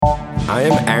I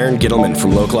am Aaron Gittleman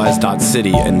from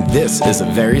Localize.city, and this is a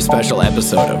very special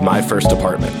episode of My First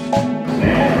Apartment.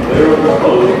 Stand clear of the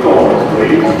closing doors,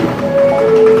 please.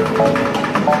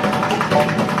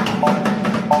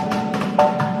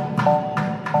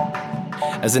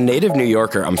 As a native New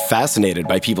Yorker, I'm fascinated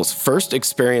by people's first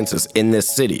experiences in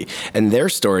this city and their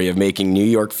story of making New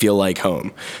York feel like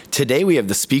home. Today, we have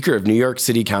the Speaker of New York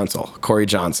City Council, Corey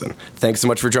Johnson. Thanks so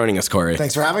much for joining us, Corey.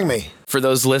 Thanks for having me. For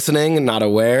those listening and not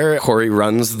aware, Corey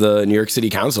runs the New York City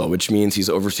Council, which means he's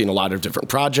overseen a lot of different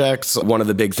projects. One of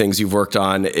the big things you've worked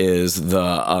on is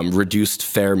the reduced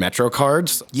fare Metro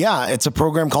cards. Yeah, it's a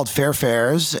program called Fair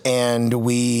Fares, and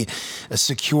we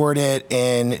secured it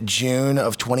in June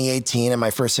of 2018 in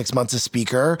my first 6 months as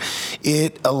Speaker.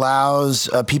 It allows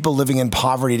people living in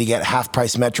poverty to get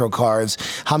half-price Metro cards.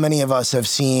 How many of us have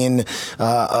seen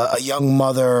a young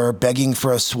mother begging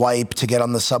for a swipe to get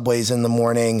on the subways in the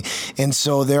morning? And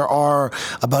so there are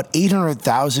about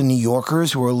 800,000 New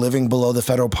Yorkers who are living below the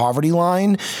federal poverty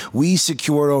line. We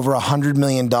secured over $100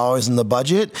 million in the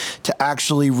budget to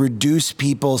actually reduce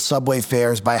people's subway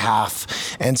fares by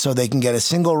half. And so they can get a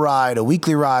single ride, a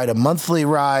weekly ride, a monthly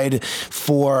ride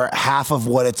for half of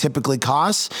what it typically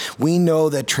costs. We know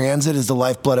that transit is the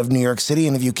lifeblood of New York City,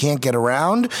 and if you can't get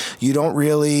around, you don't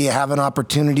really have an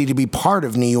opportunity to be part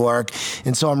of New York.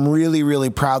 And so I'm really, really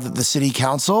proud that the City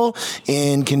Council,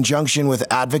 in conjunction with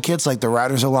advocates like the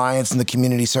Riders Alliance and the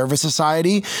Community Service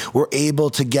Society, were able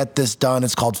to get this done.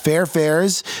 It's called Fair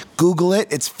Fares. Google it.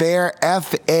 It's Fair,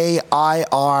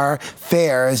 F-A-I-R,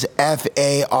 Fares,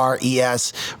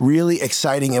 F-A-R-E-S. Really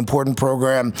exciting, important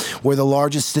program. We're the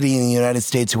largest city in the United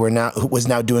States who was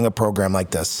now doing a program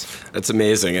like this. That's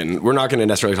amazing, and we're not going to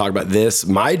necessarily talk about this.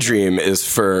 My dream is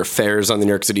for fares on the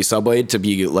New York City subway to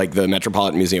be like the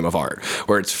Metropolitan Museum of Art,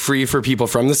 where it's free for people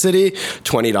from the city,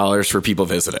 $20 for people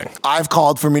visiting. I've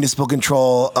called for municipal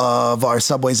control of our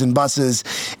subways and buses,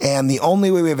 and the only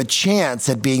way we have a chance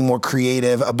at being more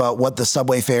creative about what the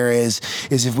subway fare is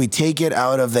if we take it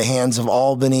out of the hands of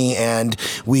Albany and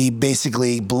we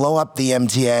basically blow up the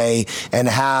MTA and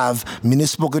have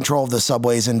municipal control of the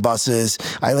subways and buses.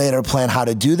 I laid out a plan how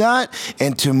to do that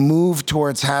and to move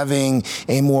towards having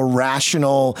a more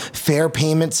rational fare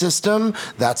payment system.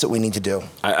 That's what we need to do.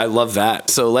 I love that.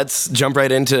 So let's jump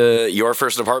right into your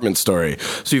first apartment story.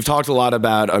 So you've talked a lot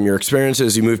about your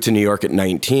experiences. You moved to New York at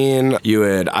 19.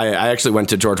 I actually went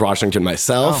to George Washington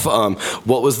myself. Oh.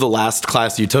 What was the last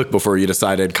class you took before you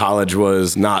decided college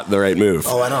was not the right move?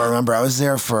 Oh, I don't remember. I was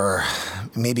there for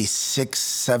maybe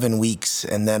 6-7 weeks,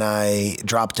 and then I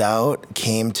dropped out,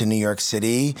 came to New York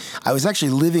City. I was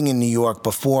actually living in New York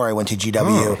before I went to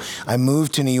GW. I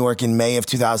moved to New York in May of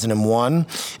 2001,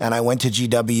 and I went to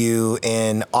GW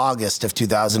in August of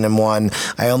 2001.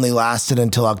 I only lasted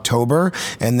until October,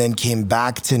 and then came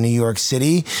back to New York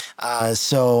City.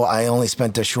 So I only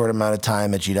spent a short amount of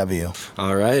time at GW.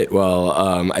 All right. Well,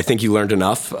 I think you learned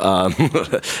enough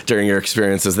during your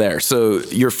experiences there. So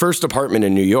your first apartment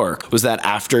in New York, was that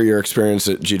after your experience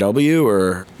at GW,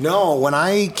 or? No, when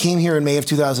I came here in May of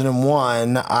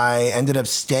 2001, I ended up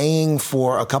staying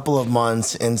for a couple of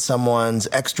months in someone's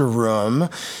extra room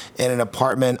in an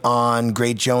apartment on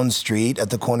Great Jones Street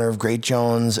at the corner of Great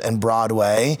Jones and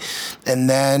Broadway. And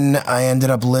then I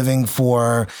ended up living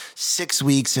for 6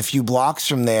 weeks a few blocks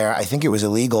from there. I think it was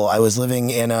illegal. I was living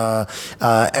in a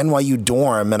NYU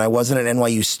dorm, and I wasn't an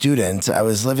NYU student. I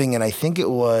was living in, I think it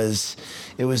was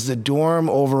the dorm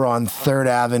over on 3rd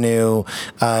Avenue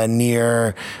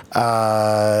near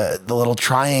the little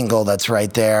triangle that's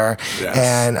right there. Yes.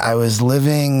 And I was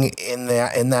living in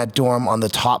that dorm on the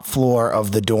top floor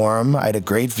of the dorm. I had a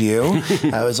great view.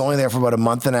 I was only there for about a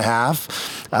month and a half.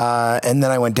 And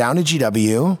then I went down to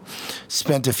GW,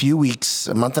 spent a few weeks,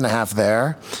 a month and a half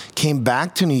there, came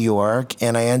back to New York,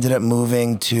 and I ended up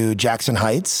moving to Jackson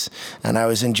Heights. And I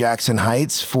was in Jackson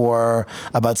Heights for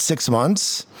about 6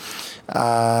 months.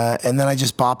 And then I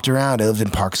just bopped around. I lived in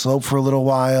Park Slope for a little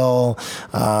while.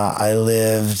 I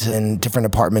lived in different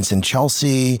apartments in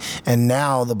Chelsea. And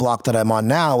now the block that I'm on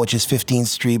now, which is 15th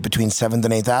Street between 7th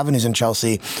and 8th Avenues in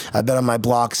Chelsea, I've been on my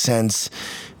block since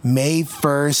May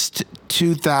 1st,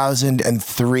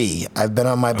 2003. I've been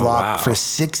on my block for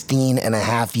 16 and a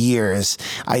half years.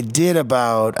 I did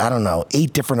about,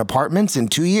 8 different apartments in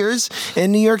 2 years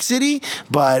in New York City,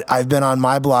 but I've been on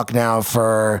my block now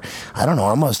for,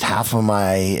 almost half of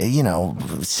my,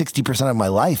 60% of my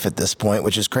life at this point,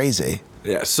 which is crazy.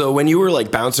 Yeah. So when you were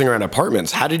like bouncing around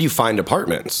apartments, how did you find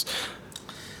apartments?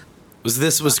 Was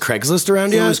Craigslist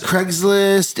around yet? It was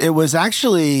Craigslist. It was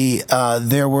actually,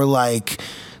 there were like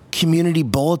community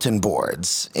bulletin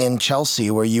boards in Chelsea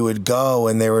where you would go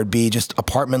and there would be just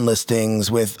apartment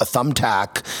listings with a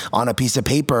thumbtack on a piece of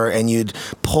paper, and you'd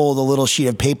pull the little sheet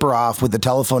of paper off with the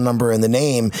telephone number and the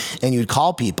name, and you'd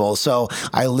call people. So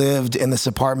I lived in this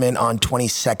apartment on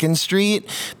 22nd Street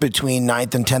between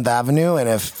 9th and 10th Avenue. And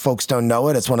if folks don't know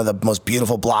it, it's one of the most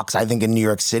beautiful blocks, I think, in New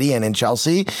York City and in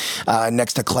Chelsea,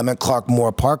 next to Clement Clark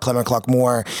Moore Park. Clement Clark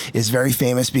Moore is very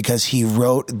famous because he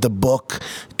wrote the book,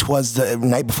 'Twas the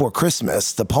Night Before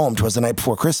Christmas, the poem, 'Twas the Night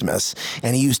Before Christmas.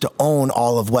 And he used to own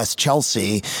all of West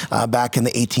Chelsea back in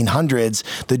the 1800s.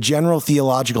 The General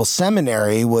Theological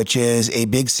Seminary, which is a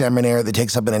big seminary that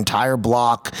takes up an entire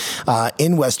block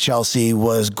in West Chelsea,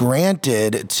 was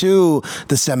granted to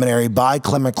the seminary by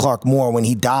Clement Clark Moore when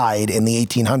he died in the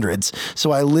 1800s.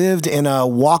 So I lived in a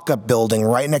walk-up building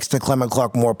right next to Clement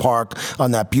Clark Moore Park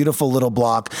on that beautiful little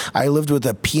block. I lived with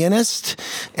a pianist,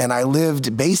 and I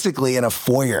lived basically in a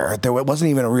foyer. There wasn't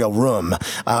even a real room.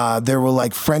 There were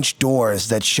like French doors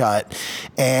that shut,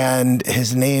 and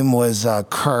his name was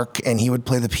Kirk, and he would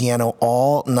play the piano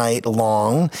all night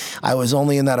long. I was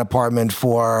only in that apartment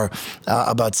for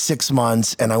about 6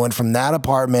 months, and I went from that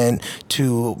apartment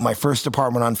to my first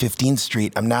apartment on 15th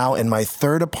Street. I'm now in my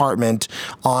third apartment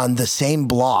on the same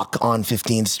block on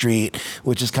 15th Street,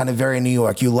 which is kind of very New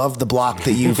York. You love the block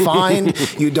that you find,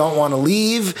 you don't want to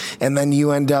leave, and then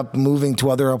you end up moving to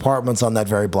other apartments on that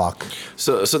very block.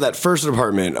 So that first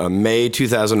apartment, May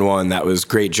 2001, that was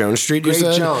Great Jones Street, you said?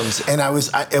 Great Jones. And it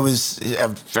was a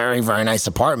very, very nice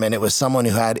apartment. It was someone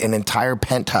who had an entire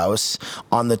penthouse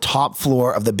on the top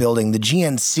floor of the building. The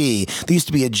GNC, there used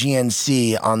to be a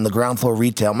GNC on the ground floor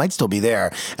retail, might still be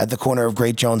there, at the corner of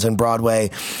Great Jones and Broadway.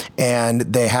 And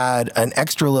they had an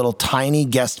extra little tiny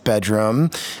guest bedroom.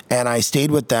 And I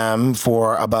stayed with them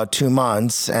for about 2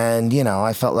 months. And,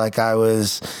 I felt like I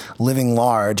was living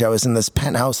large. I was in this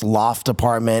penthouse loft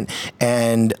apartment,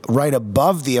 and right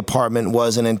above the apartment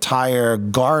was an entire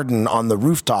garden on the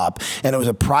rooftop, and it was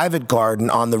a private garden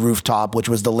on the rooftop, which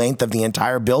was the length of the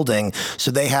entire building.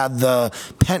 So they had the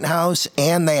penthouse,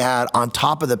 and they had on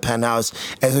top of the penthouse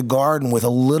as a garden with a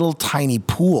little tiny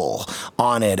pool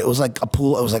on it. It was like a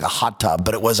pool, it was like a hot tub,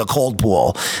 but it was a cold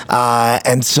pool.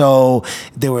 And so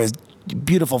there was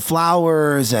beautiful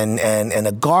flowers and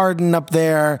a garden up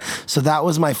there. So that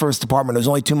was my first apartment. It was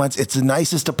only 2 months. It's the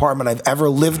nicest apartment I've ever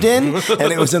lived in,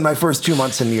 and it was in my first 2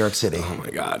 months in New York City. Oh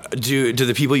my God. Do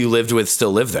the people you lived with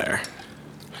still live there?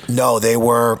 No, they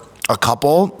were a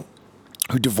couple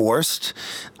who divorced,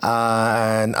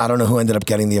 and I don't know who ended up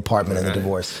getting the apartment in the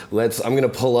divorce. I'm going to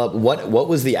pull up, what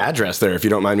was the address there, if you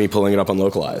don't mind me pulling it up on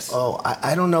Localize? Oh,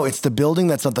 I don't know. It's the building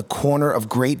that's at the corner of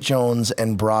Great Jones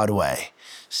and Broadway.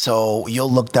 So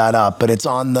you'll look that up, but it's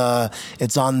on the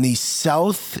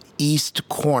southeast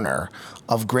corner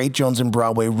of Great Jones and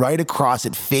Broadway, right across.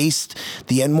 It faced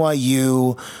the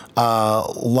NYU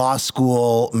Law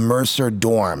School Mercer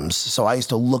dorms. So I used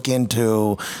to look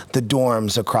into the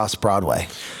dorms across Broadway.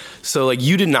 So,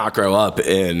 you did not grow up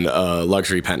in a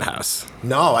luxury penthouse.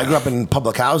 No, I grew up in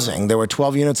public housing. There were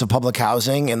 12 units of public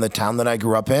housing in the town that I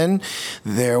grew up in.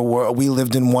 We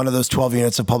lived in one of those 12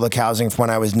 units of public housing from when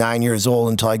I was 9 years old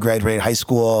until I graduated high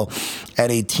school at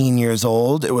 18 years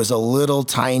old. It was a little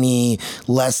tiny,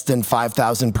 less than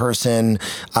 5,000 person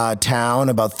town,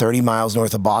 about 30 miles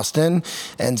north of Boston.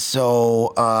 And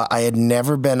so I had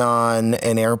never been on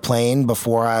an airplane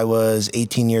before I was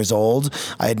 18 years old.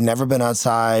 I had never been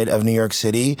outside of New York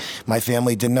City. My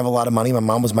family didn't have a lot of money. My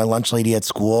mom was my lunch lady at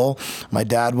school. My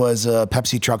dad was a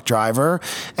Pepsi truck driver.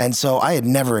 And so I had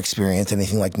never experienced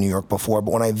anything like New York before.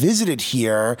 But when I visited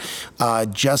here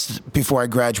just before I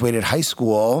graduated high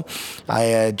school, I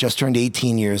had just turned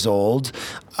 18 years old.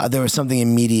 There was something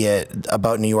immediate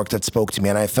about New York that spoke to me,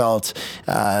 and I felt,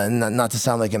 not to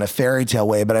sound like in a fairy tale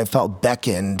way, but I felt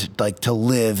beckoned to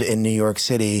live in New York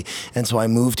City. And so I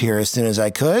moved here as soon as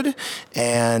I could,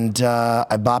 and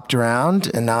I bopped around,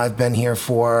 and now I've been here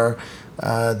for,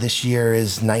 this year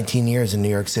is 19 years in New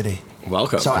York City.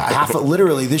 Welcome. So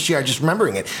literally this year, just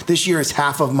remembering it, this year is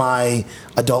half of my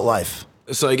adult life.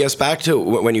 So I guess back to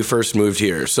when you first moved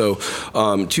here. So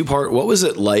two-part, what was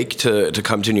it like to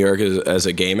come to New York as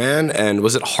a gay man? And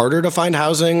was it harder to find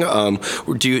housing?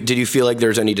 Did you feel like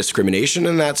there's any discrimination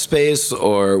in that space?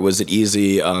 Or was it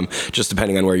easy just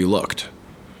depending on where you looked?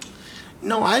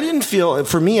 No, I didn't feel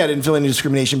any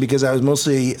discrimination because I was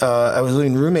mostly, I was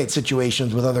living in roommate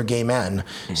situations with other gay men.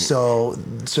 Mm-hmm. So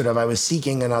I was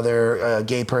seeking another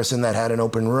gay person that had an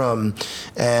open room,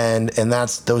 and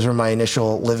those were my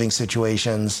initial living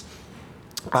situations.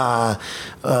 What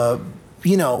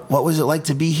was it like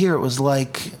to be here? It was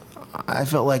like, I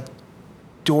felt like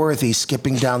Dorothy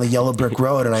skipping down the yellow brick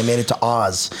road and I made it to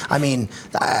Oz. I mean,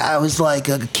 I was like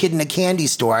a kid in a candy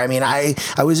store. I mean, I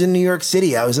was in New York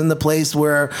City. I was in the place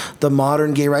where the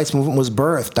modern gay rights movement was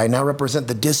birthed. I now represent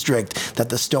the district that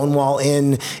the Stonewall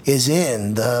Inn is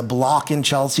in, the block in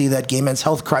Chelsea that Gay Men's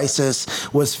Health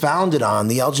Crisis was founded on,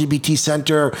 the LGBT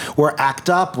Center where ACT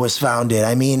UP was founded.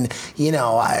 I mean, you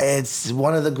know, it's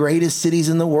one of the greatest cities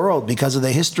in the world because of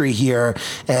the history here.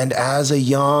 And as a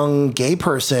young gay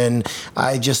person,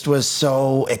 I just was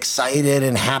so excited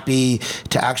and happy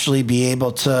to actually be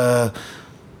able to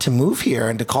move here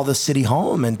and to call this city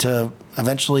home and to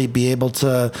eventually be able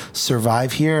to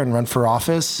survive here and run for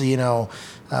office. You know,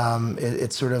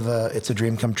 it's sort of it's a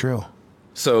dream come true.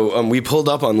 So we pulled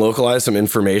up on Localize some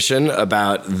information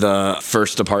about the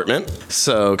first apartment.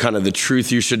 So kind of the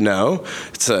truth you should know.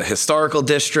 It's a historical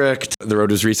district. The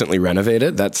road was recently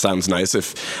renovated. That sounds nice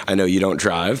if I know you don't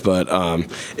drive, but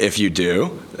if you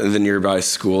do, the nearby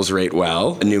schools rate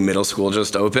well. A new middle school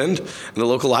just opened, and the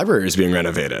local library is being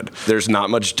renovated. There's not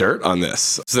much dirt on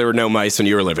this. So there were no mice when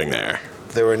you were living there.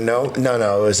 There were no.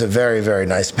 It was a very, very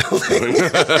nice building.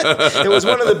 It was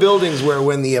one of the buildings where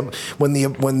when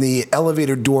the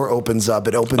elevator door opens up,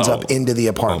 it opens up into the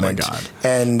apartment. Oh my God.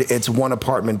 And it's one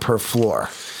apartment per floor.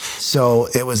 So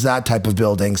it was that type of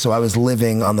building. So I was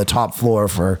living on the top floor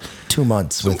for 2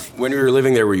 months. When you were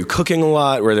living there, were you cooking a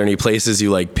lot? Were there any places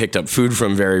you picked up food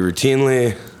from very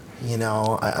routinely? You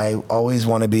know, I always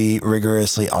want to be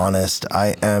rigorously honest.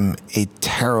 I am a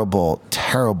terrible,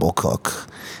 terrible cook.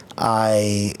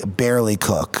 I barely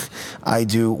cook. I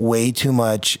do way too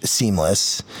much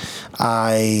seamless.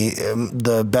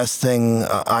 The best thing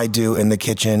I do in the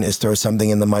kitchen is throw something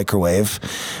in the microwave.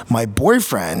 My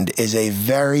boyfriend is a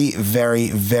very, very,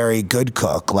 very good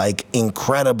cook, like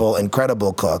incredible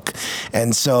cook.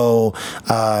 And so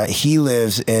he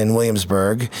lives in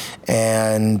Williamsburg,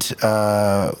 and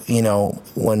you know,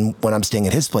 when I'm staying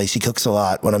at his place, he cooks a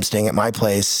lot. When I'm staying at my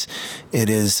place,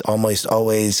 it is almost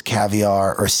always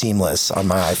caviar or seamless on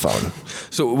my iPhone.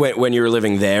 So when you were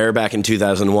living there back in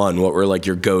 2001, what were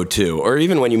your go-to? Or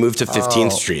even when you moved to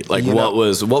 15th Street, what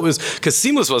was, because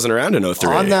Seamless wasn't around in 03.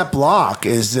 On that block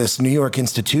is this New York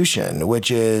institution,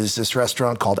 which is this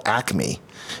restaurant called Acme.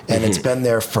 And it's been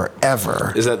there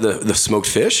forever. Is that the smoked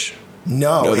fish?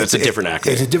 No, that's a different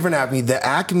Acme. It's a different Acme. The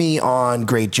Acme on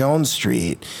Great Jones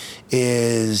Street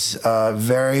is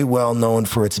very well known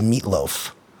for its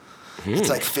meatloaf. It's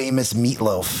like famous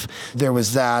meatloaf. There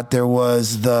was that. There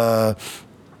was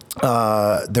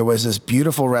this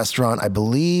beautiful restaurant, I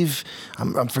believe,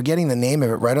 I'm forgetting the name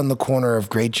of it, right on the corner of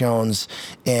Great Jones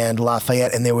and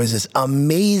Lafayette. And there was this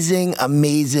amazing,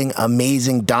 amazing,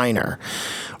 amazing diner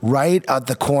right at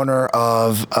the corner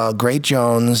of Great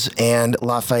Jones and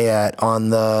Lafayette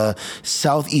on the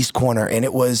southeast corner. And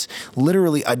it was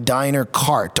literally a diner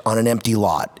cart on an empty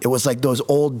lot. It was like those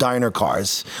old diner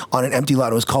cars on an empty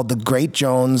lot. It was called the Great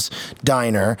Jones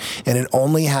Diner, and it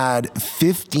only had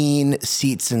 15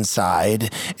 seats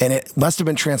inside, and it must have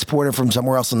been transported from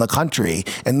somewhere else in the country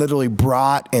and literally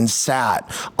brought and sat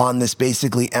on this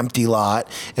basically empty lot.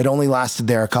 It only lasted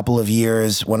there a couple of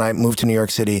years when I moved to New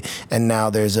York City, and now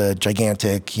there's a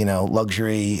gigantic,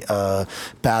 luxury,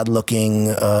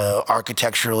 bad-looking,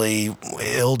 architecturally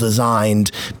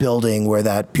ill-designed building where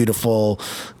that beautiful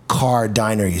car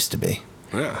diner used to be.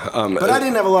 Yeah, but I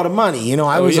didn't have a lot of money.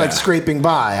 I was scraping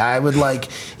by. I would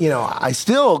I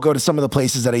still go to some of the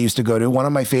places that I used to go to. One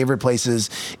of my favorite places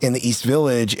in the East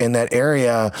Village in that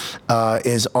area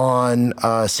is on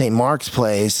St. Mark's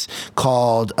Place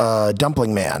called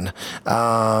Dumpling Man.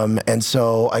 And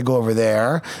so I go over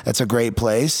there. That's a great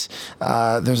place.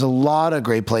 There's a lot of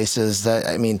great places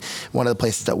one of the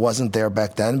places that wasn't there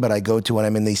back then, but I go to when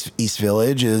I'm in the East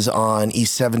Village is on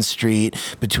East 7th Street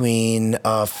between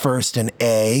 1st and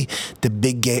the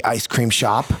big gay ice cream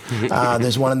shop.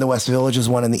 There's one in the West Village, there's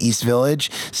one in the East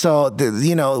Village. So,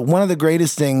 one of the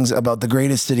greatest things about the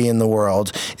greatest city in the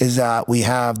world is that we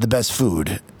have the best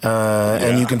food.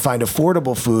 And you can find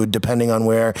affordable food depending on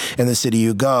where in the city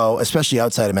you go, especially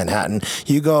outside of Manhattan.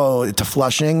 You go to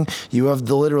Flushing, you have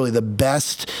literally the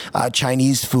best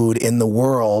Chinese food in the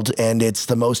world, and it's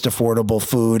the most affordable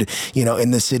food,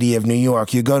 in the city of New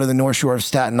York. You go to the North Shore of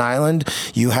Staten Island,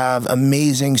 you have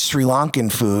amazing Sri Lankan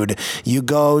food. You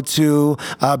go to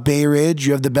Bay Ridge,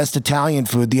 you have the best Italian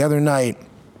food. The other night,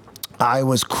 I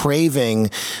was craving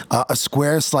a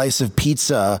square slice of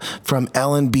pizza from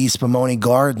L&B Spumoni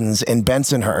Gardens in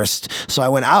Bensonhurst. So I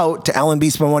went out to L&B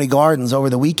Spumoni Gardens over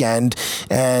the weekend,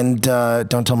 and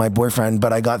don't tell my boyfriend,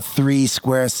 but I got 3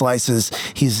 square slices.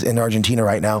 He's in Argentina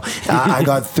right now. I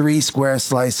got 3 square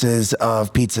slices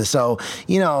of pizza. So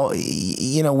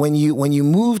when you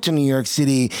move to New York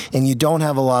City and you don't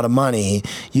have a lot of money,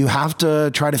 you have to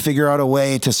try to figure out a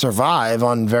way to survive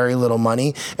on very little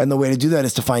money, and the way to do that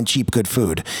is to find cheap, good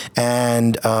food.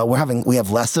 And we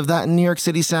have less of that in New York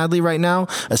City, sadly, right now,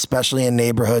 especially in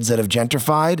neighborhoods that have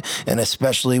gentrified, and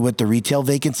especially with the retail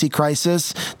vacancy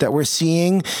crisis that we're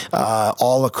seeing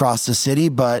all across the city.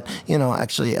 But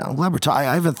actually, I'm glad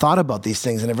I haven't thought about these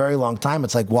things in a very long time.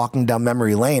 It's like walking down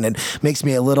memory lane. It makes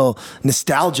me a little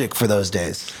nostalgic for those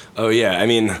days. Oh, yeah. I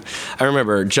mean, I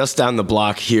remember just down the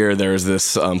block here, there was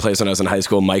this place when I was in high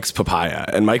school, Mike's Papaya.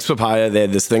 And Mike's Papaya, they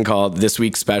had this thing called This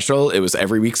Week's Special. It was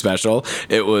every week special.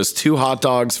 It was 2 hot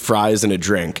dogs, fries, and a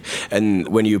drink. And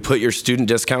when you put your student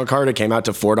discount card, it came out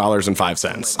to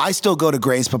 $4.05. I still go to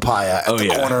Gray's Papaya at the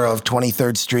corner of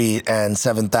 23rd Street and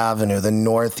 7th Avenue, the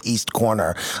northeast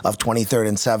corner of 23rd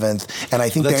and 7th. And I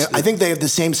think they have the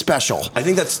same special. I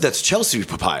think that's Chelsea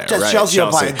Papaya, that's right? Chelsea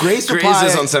Papaya. Gray's Papaya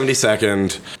is on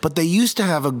 72nd. But they used to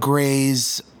have a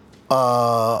Gray's.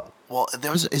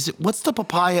 What's the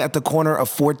Papaya at the corner of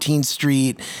 14th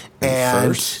Street and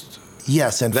First?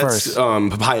 Yes, and That's First.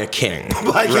 Papaya King,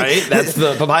 right? That's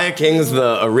the Papaya King's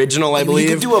the original, I believe.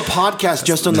 You could do a podcast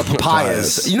just on the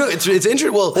papayas. It's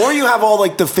interesting. Well, or you have all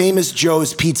like the famous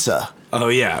Joe's Pizza. Oh,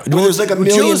 yeah. Well, there's like a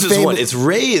million Joe's is one. It's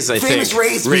Ray's, I think. Famous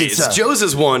Ray's Pizza. Joe's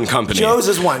is one company. Joe's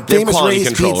is one. They have Famous quality Ray's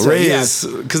control. Pizza, Ray's, yes.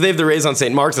 because they have the Ray's on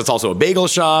St. Mark's. That's also a bagel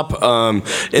shop.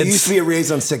 There used to be a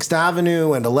Ray's on 6th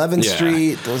Avenue and 11th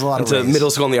Street. There was a lot of Ray's. It's a middle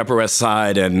school on the Upper West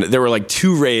Side, and there were like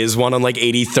 2 Ray's, one on like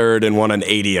 83rd and one on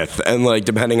 80th. And like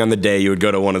depending on the day, you would go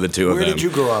to one of the two of them. Where did you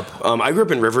grow up? I grew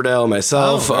up in Riverdale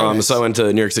myself. Nice. So I went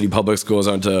to New York City public schools.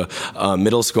 I went to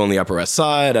middle school on the Upper West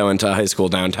Side. I went to high school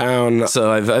downtown.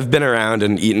 So I've been around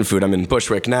and eaten food. I'm in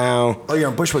Bushwick now. Oh,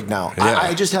 you're in Bushwick now. Yeah.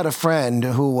 I just had a friend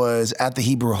who was at the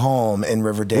Hebrew Home in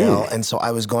Riverdale, and so I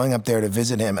was going up there to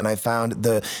visit him, and I found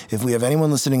if we have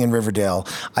anyone listening in Riverdale,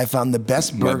 I found the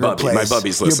best burger place. My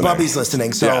bubby's listening. Your bubby's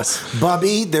listening. So, yes.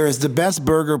 Bubby, there is the best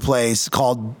burger place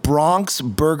called Bronx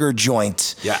Burger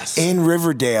Joint in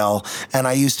Riverdale, and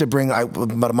I used to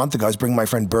about a month ago, I was bringing my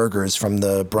friend burgers from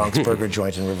the Bronx Burger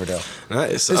Joint in Riverdale.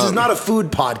 Nice. This is not a food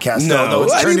podcast, though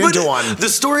it's turned into one. The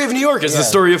story of New York is the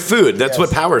story of food. That's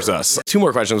what powers us. 2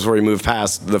 more questions before we move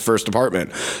past the first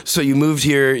apartment. So you moved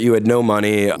here, you had no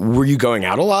money. Were you going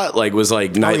out a lot? Like, was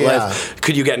like nightlife? Yeah.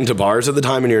 Could you get into bars at the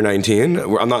time when you were 19?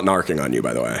 I'm not narking on you,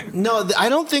 by the way. No, I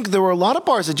don't think there were a lot of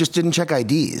bars that just didn't check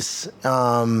IDs.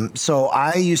 So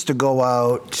I used to go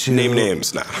out to... Name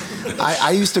names now.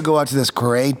 I used to go out to this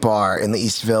great bar in the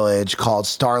East Village called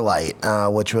Starlight,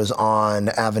 which was on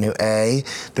Avenue A.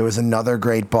 There was another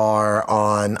great bar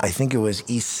on, I think it was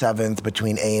East 7th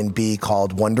between A and B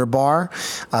called Wonder Bar,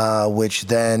 which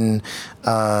then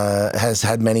has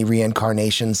had many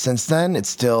reincarnations since then. It's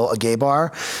still a gay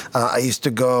bar. I used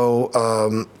to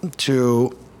go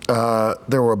to...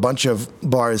 there were a bunch of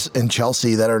bars in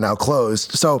Chelsea that are now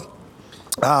closed. So...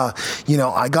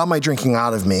 I got my drinking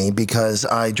out of me because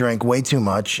I drank way too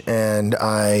much, and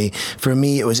for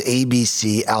me, it was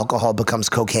ABC, alcohol becomes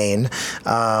cocaine.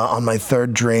 On my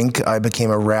 3rd drink, I became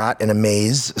a rat in a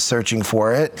maze searching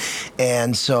for it,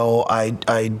 and so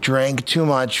I drank too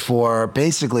much for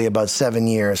basically about 7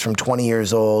 years, from 20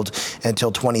 years old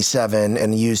until 27,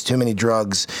 and used too many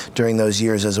drugs during those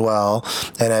years as well.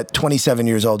 And at 27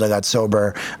 years old, I got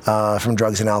sober from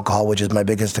drugs and alcohol, which is my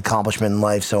biggest accomplishment in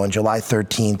life. So on July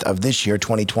 13th of this year,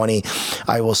 2020,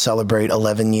 I will celebrate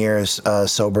 11 years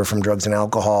sober from drugs and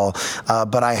alcohol.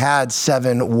 But I had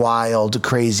 7 wild,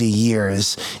 crazy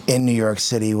years in New York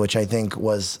City, which I think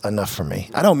was enough for me.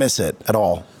 I don't miss it at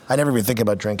all. I never even think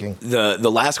about drinking.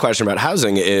 The last question about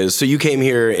housing is, so you came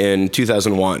here in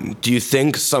 2001. Do you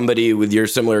think somebody with your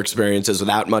similar experiences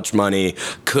without much money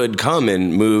could come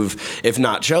and move, if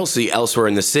not Chelsea, elsewhere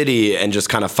in the city and just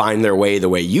kind of find their way the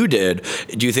way you did?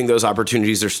 Do you think those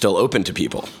opportunities are still open to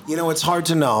people? It's hard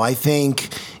to know. I think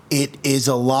it is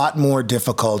a lot more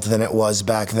difficult than it was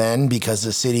back then because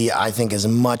the city, I think, is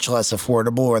much less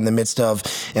affordable. We're in the midst of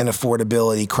an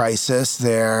affordability crisis.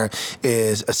 There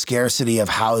is a scarcity of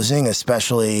housing,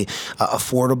 especially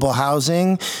affordable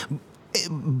housing.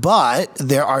 But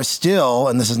there are still,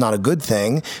 and this is not a good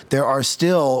thing, there are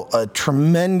still a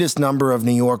tremendous number of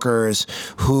New Yorkers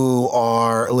who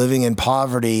are living in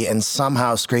poverty and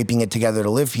somehow scraping it together to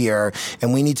live here,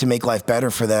 and we need to make life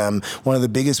better for them. One of the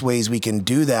biggest ways we can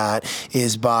do that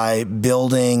is by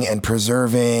building and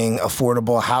preserving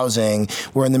affordable housing.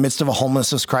 We're in the midst of a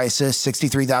homelessness crisis,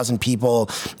 63,000 people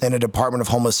in a Department of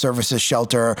Homeless Services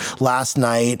shelter. Last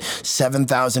night,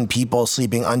 7,000 people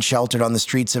sleeping unsheltered on the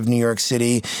streets of New York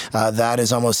City. That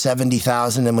is almost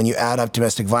 70,000. And when you add up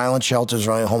domestic violence shelters,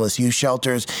 running homeless youth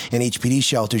shelters, and HPD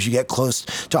shelters, you get close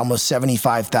to almost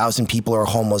 75,000 people are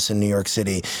homeless in New York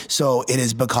City. So it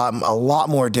has become a lot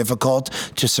more difficult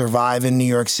to survive in New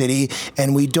York City.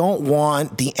 And we don't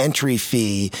want the entry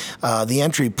fee, the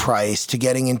entry price to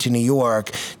getting into New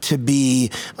York to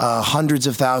be hundreds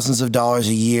of thousands of dollars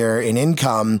a year in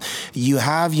income. You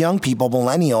have young people,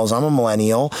 millennials, I'm a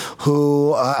millennial,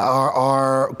 who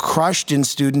are crushed in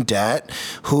student debt,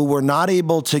 who were not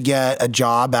able to get a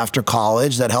job after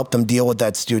college that helped them deal with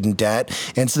that student debt.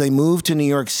 And so they moved to New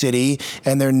York City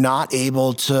and they're not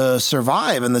able to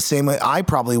survive in the same way I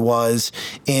probably was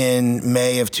in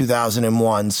May of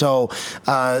 2001. So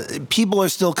people are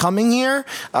still coming here,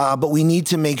 but we need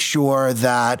to make sure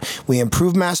that we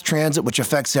improve mass transit, which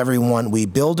affects everyone. We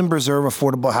build and preserve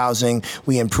affordable housing.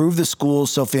 We improve the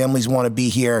schools so families want to be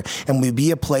here, and we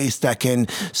be a place that can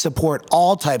support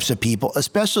all types of people,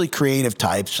 especially creative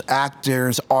types,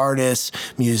 actors, artists,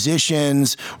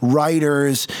 musicians,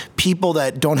 writers, people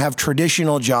that don't have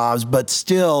traditional jobs but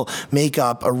still make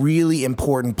up a really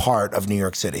important part of New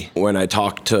York City. When I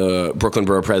talked to Brooklyn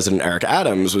Borough President Eric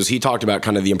Adams, he talked about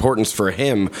kind of the importance for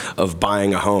him of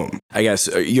buying a home. I guess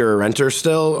you're a renter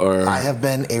still, or? I have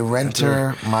been a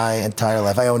renter my entire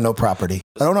life. I own no property.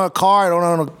 I don't own a car. I don't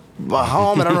own a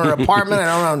home. I don't own an apartment. I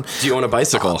don't own. Do you own a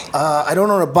bicycle? I don't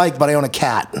own a bike, but I own a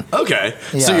cat. Okay,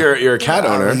 Yeah. So you're a cat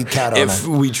owner. I'm a cat owner. If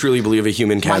we truly believe a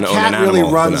human can My own an cat animal,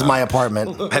 really runs then, my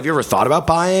apartment. Have you ever thought about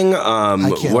buying? I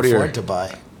can't afford to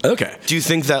buy. Okay. Do you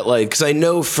think that, because I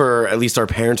know for at least our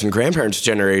parents and grandparents'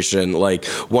 generation,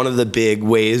 one of the big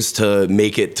ways to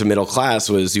make it to middle class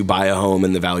was you buy a home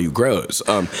and the value grows.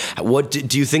 What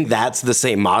do you think that's the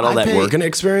same model that we're going to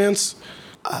experience?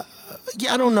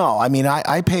 Yeah, I don't know. I mean,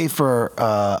 I pay for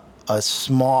a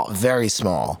small, very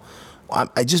small.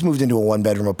 I just moved into a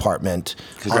one-bedroom apartment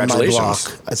on my block.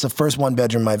 It's the first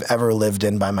one-bedroom I've ever lived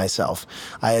in by myself.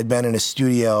 I had been in a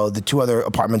studio. The two other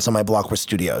apartments on my block were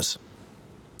studios.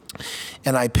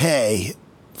 And I pay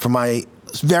for my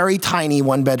very tiny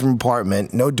one-bedroom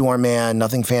apartment, no doorman,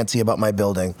 nothing fancy about my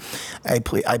building. I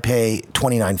pay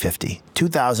 $2,950.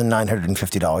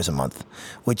 $2,950 a month,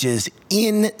 which is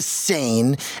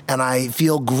insane, and I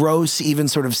feel gross even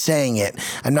sort of saying it.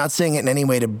 I'm not saying it in any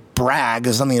way to brag,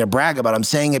 there's something to brag about. I'm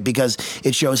saying it because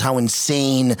it shows how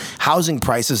insane housing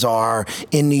prices are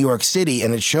in New York City,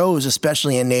 and it shows,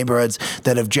 especially in neighborhoods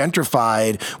that have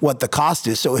gentrified, what the cost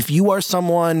is. So if you are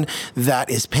someone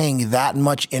that is paying that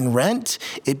much in rent,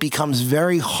 it becomes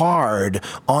very hard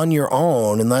on your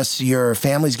own, unless your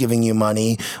family's giving you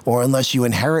money, or unless you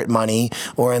inherit money,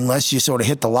 or unless you sort of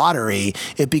hit the lottery.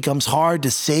 It becomes hard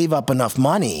to save up enough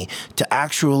money to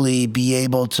actually be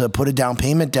able to put a down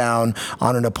payment down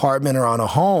on an apartment or on a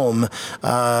home,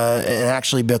 and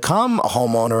actually become a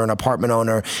homeowner or an apartment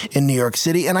owner in New York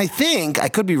City. And I think, I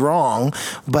could be wrong,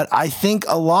 but I think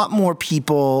a lot more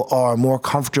people are more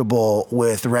comfortable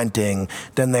with renting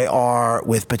than they are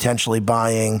with potentially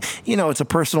buying. You know, it's a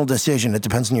personal decision. It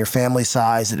depends on your family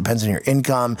size. It depends on your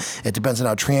income. It depends on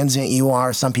how transient you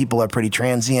are. Some people are pretty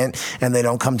transient and they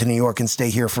don't come to New York and stay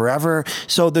here forever.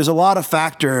 So there's a lot of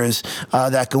factors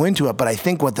that go into it. But I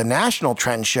think what the national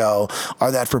trends show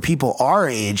are that for people our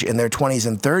age in their 20s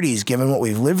and 30s, given what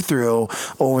we've lived through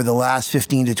over the last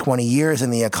 15 to 20 years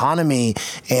in the economy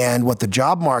and what the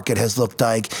job market has looked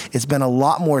like, it's been a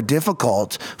lot more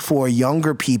difficult for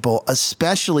younger people,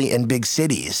 especially in big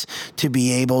cities, to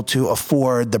be able to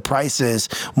afford the prices.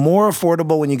 More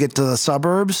affordable when you get to the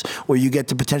suburbs or you get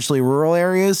to potentially rural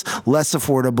areas, less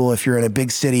affordable if you're in a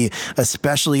big city,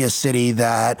 especially a city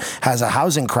that has a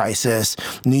housing crisis.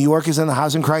 New York is in the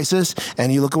housing crisis,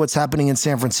 and you look at what's happening in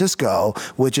San Francisco,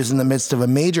 which is in the midst of a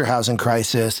major housing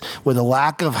crisis with a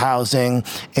lack of housing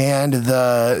and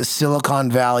the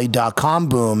Silicon Valley.com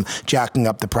boom jacking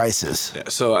up the prices. Yeah,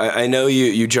 so I know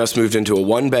you just moved into a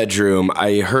one-bedroom.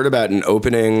 I heard about an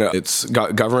opening. It's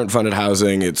government-funded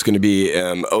housing. It's going to be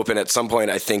open at some point,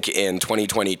 I think, in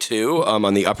 2022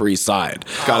 on the Upper East Side.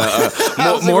 Got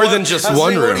more than just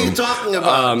one room. What are you talking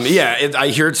about? I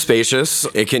hear it's spacious.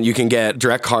 You can get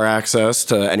direct car access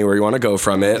to anywhere you want to go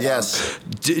from it. Yes.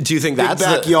 Do you think that's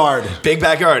backyard. Big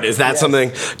backyard. Is that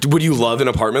something? Would you love an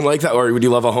apartment like that, or would you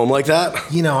love a home like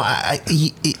that? You know,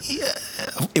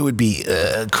 it would be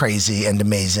crazy and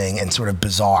amazing and sort of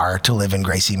bizarre to live in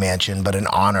Gracie Mansion, but an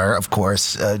honor, of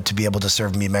course, to be able to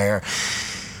serve and be mayor.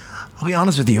 I'll be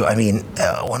honest with you. I mean,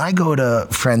 when I go to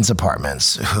friends'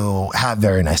 apartments who have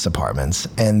very nice apartments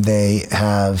and they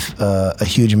have a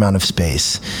huge amount of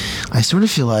space, I sort of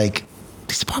feel like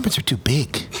these apartments are too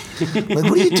big. Like,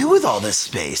 what do you do with all this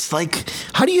space? Like,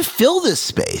 how do you fill this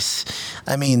space?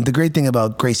 I mean, the great thing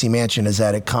about Gracie Mansion is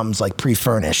that it comes like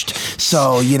pre-furnished.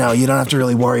 So, you know, you don't have to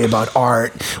really worry about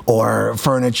art or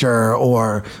furniture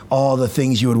or all the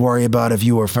things you would worry about if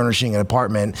you were furnishing an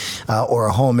apartment or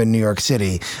a home in New York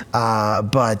City.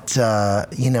 But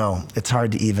you know, it's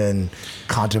hard to even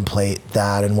contemplate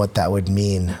that and what that would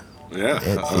mean. Yeah.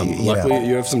 Luckily,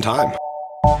 you have some time.